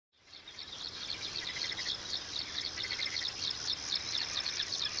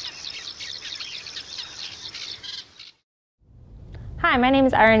Hi, my name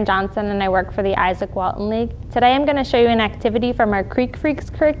is Erin Johnson and I work for the Isaac Walton League. Today I'm going to show you an activity from our Creek Freaks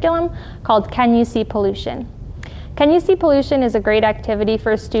curriculum called Can You See Pollution? Can You See Pollution is a great activity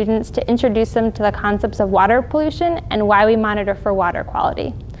for students to introduce them to the concepts of water pollution and why we monitor for water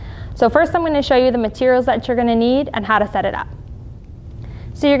quality. So first I'm going to show you the materials that you're going to need and how to set it up.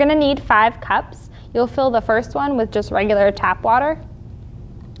 So you're going to need 5 cups. You'll fill the first one with just regular tap water.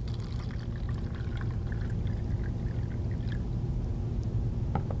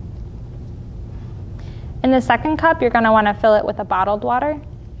 In the second cup, you're going to want to fill it with a bottled water.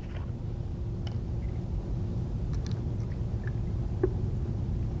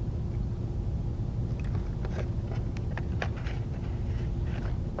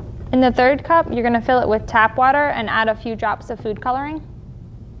 In the third cup, you're going to fill it with tap water and add a few drops of food coloring.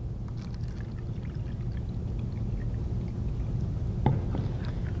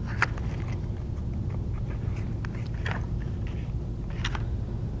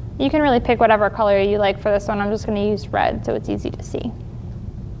 You can really pick whatever color you like for this one. I'm just going to use red so it's easy to see.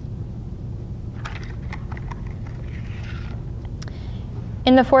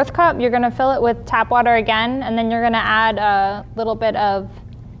 In the fourth cup, you're going to fill it with tap water again, and then you're going to add a little bit of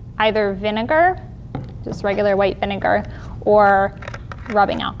either vinegar, just regular white vinegar, or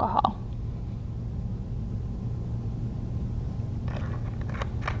rubbing alcohol.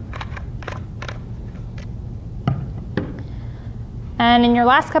 And in your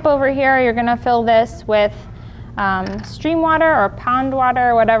last cup over here, you're going to fill this with stream water or pond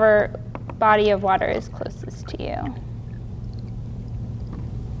water, whatever body of water is closest to you.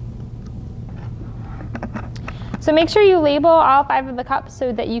 So make sure you label all 5 of the cups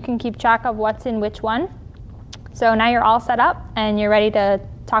so that you can keep track of what's in which one. So now you're all set up and you're ready to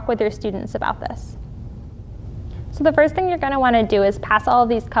talk with your students about this. So the first thing you're going to want to do is pass all of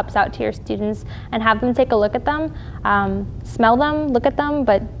these cups out to your students and have them take a look at them, smell them, look at them,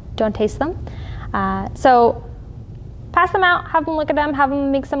 but don't taste them. So pass them out, have them look at them, have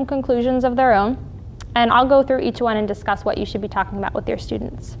them make some conclusions of their own, and I'll go through each one and discuss what you should be talking about with your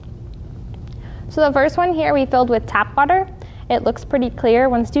students. So the first one here we filled with tap water. It looks pretty clear.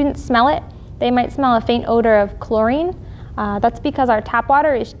 When students smell it, they might smell a faint odor of chlorine. That's because our tap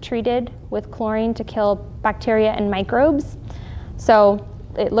water is treated with chlorine to kill bacteria and microbes. So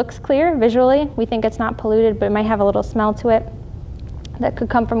it looks clear visually. We think it's not polluted, but it might have a little smell to it that could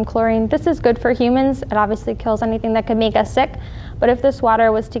come from chlorine. This is good for humans. It obviously kills anything that could make us sick. But if this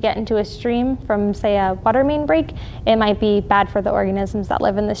water was to get into a stream from, say, a water main break, it might be bad for the organisms that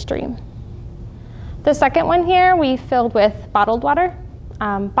live in the stream. The second one here we filled with bottled water.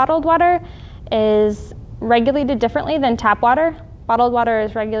 Bottled water is regulated differently than tap water. Bottled water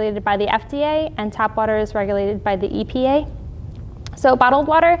is regulated by the FDA and tap water is regulated by the EPA. So bottled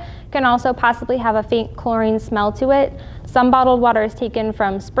water can also possibly have a faint chlorine smell to it. Some bottled water is taken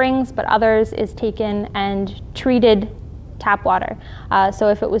from springs, but others is taken and treated tap water. So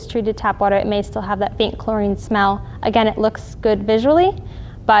if it was treated tap water, it may still have that faint chlorine smell. Again, it looks good visually,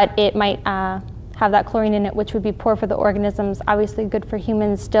 but it might have that chlorine in it, which would be poor for the organisms, obviously good for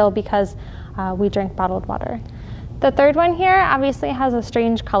humans still because we drink bottled water. The third one here obviously has a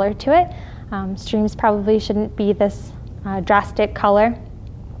strange color to it. Streams probably shouldn't be this drastic color.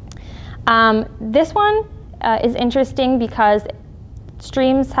 This one is interesting because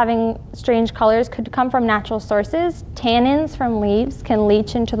streams having strange colors could come from natural sources. Tannins from leaves can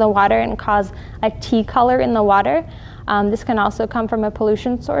leach into the water and cause a tea color in the water. This can also come from a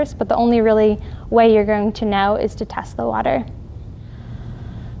pollution source, but the only really way you're going to know is to test the water.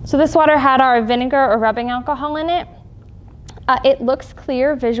 So this water had our vinegar or rubbing alcohol in it. It looks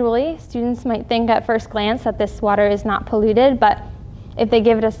clear visually. Students might think at first glance that this water is not polluted, but if they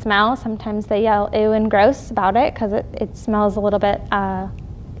give it a smell, sometimes they yell ew and gross about it because it smells a little bit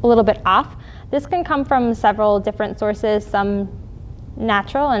off. This can come from several different sources, some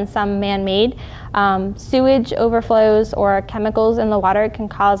natural and some man-made. Sewage overflows or chemicals in the water can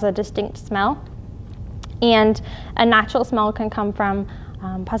cause a distinct smell. And a natural smell can come from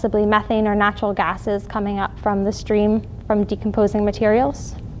possibly methane or natural gases coming up from the stream from decomposing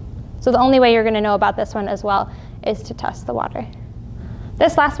materials. So the only way you're going to know about this one as well is to test the water.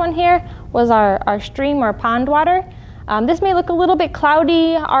 This last one here was our stream or pond water. This may look a little bit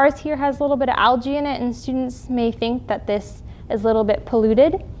cloudy. Ours here has a little bit of algae in it, and students may think that this is a little bit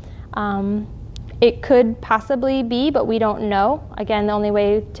polluted. It could possibly be, but we don't know. Again, the only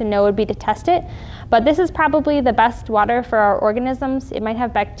way to know would be to test it. But this is probably the best water for our organisms. It might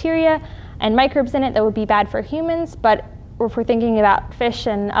have bacteria and microbes in it that would be bad for humans, but if we're thinking about fish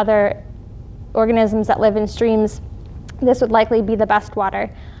and other organisms that live in streams, this would likely be the best water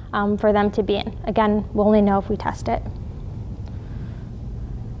for them to be in. Again, we'll only know if we test it.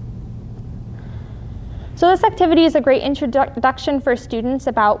 So this activity is a great introduction for students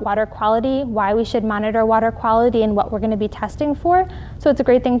about water quality, why we should monitor water quality, and what we're going to be testing for. So it's a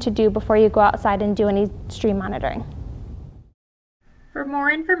great thing to do before you go outside and do any stream monitoring. For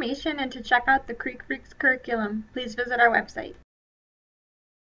more information and to check out the Creek Freaks curriculum, please visit our website.